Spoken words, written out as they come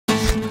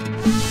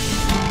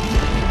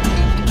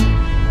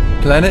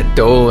Planet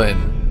Dolan.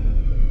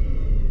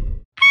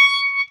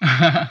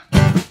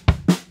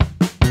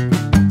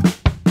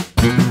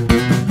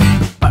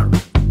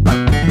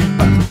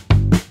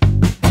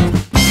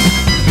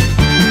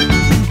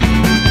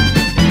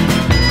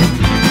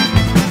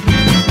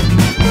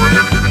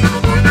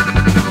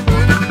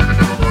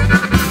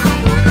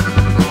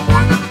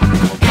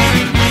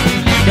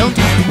 Don't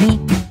talk to me,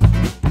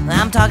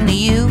 I'm talking to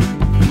you.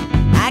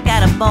 I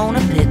got a bone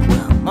to pick,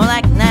 well, more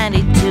like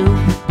 92.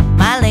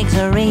 My legs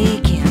are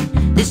aching,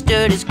 this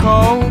dirt is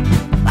cold.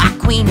 My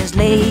queen is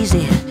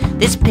lazy,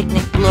 this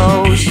picnic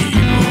blows.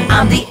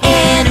 I'm the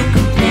ant who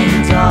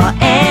complains, oh,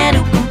 ant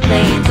who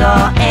complains,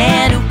 oh,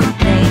 ant who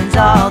complains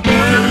all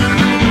day.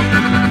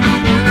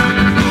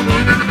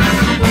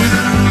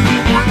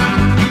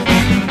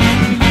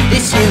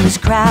 This hill is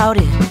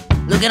crowded,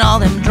 look at all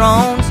them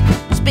drones.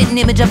 Spitting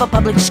image of a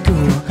public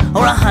school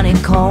or a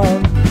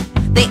honeycomb.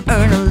 They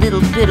earn a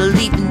little bit of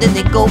leap and then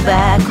they go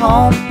back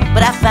home.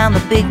 But I found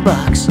the big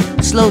bucks,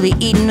 slowly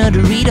eating a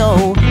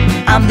Dorito.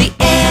 I'm the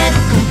ant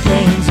who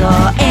complains,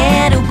 oh,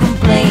 ant who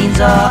complains,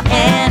 oh,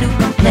 ant who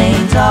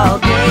complains all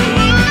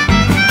day.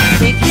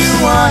 If you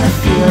wanna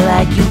feel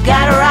like you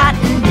got a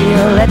rotten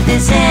deal, let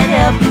this ant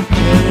help you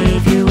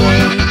pave your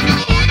way.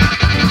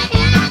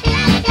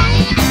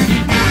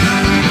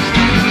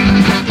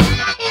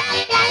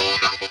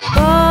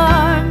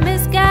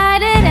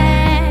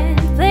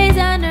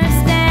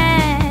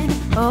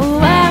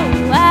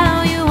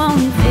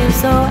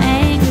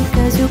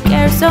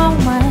 So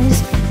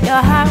much,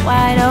 your heart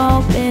wide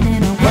open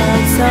in a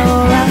world so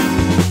rough.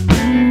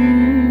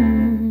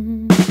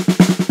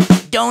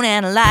 Don't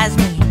analyze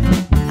me,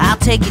 I'll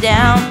take you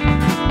down.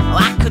 Oh,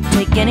 I could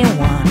take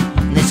anyone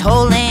in this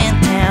whole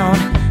land town.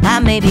 I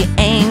may be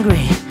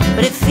angry,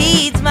 but it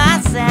feeds my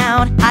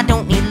sound. I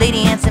don't need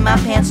lady ants in my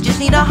pants, just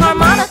need a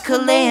harmonica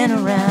laying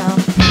around.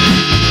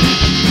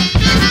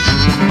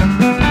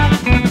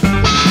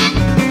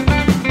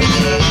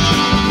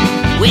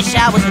 Wish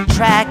I was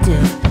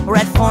attractive or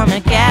had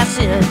formic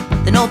acid,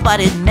 then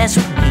nobody'd mess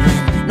with me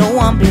and no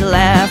one be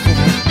laughing.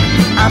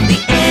 I'm the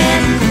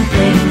ant who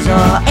complains,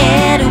 oh,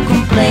 ant who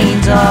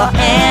complains, oh,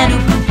 ant who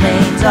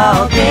complains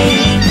all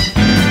day.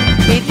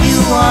 If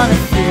you wanna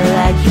feel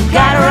like you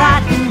got a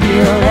rotten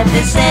deal, let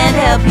this ant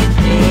help you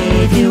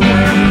pave your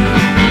way.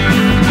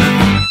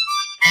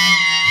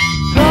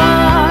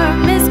 Poor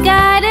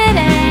misguided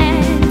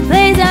ant,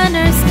 please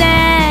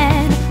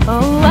understand.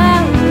 Oh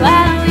wow,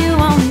 wow, you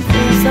only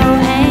feel so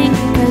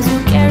angry cause you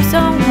care so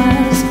much.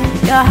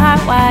 Your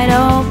heart wide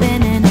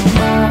open in a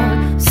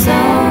world so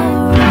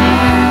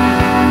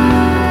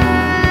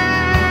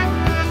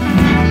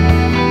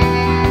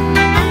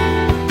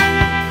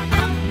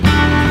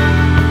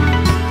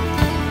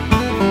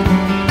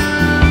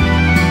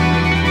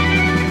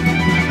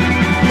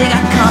They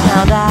got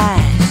compound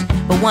eyes,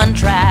 but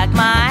one-track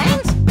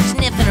minds,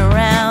 sniffing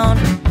around.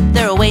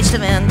 They're a waste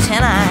of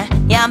antennae,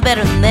 yeah, I'm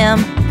better than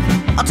them.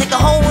 I'll take the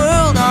whole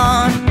world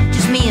on,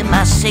 just me and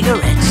my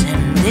cigarettes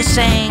and this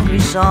angry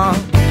song.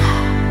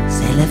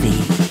 C'est la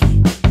vie.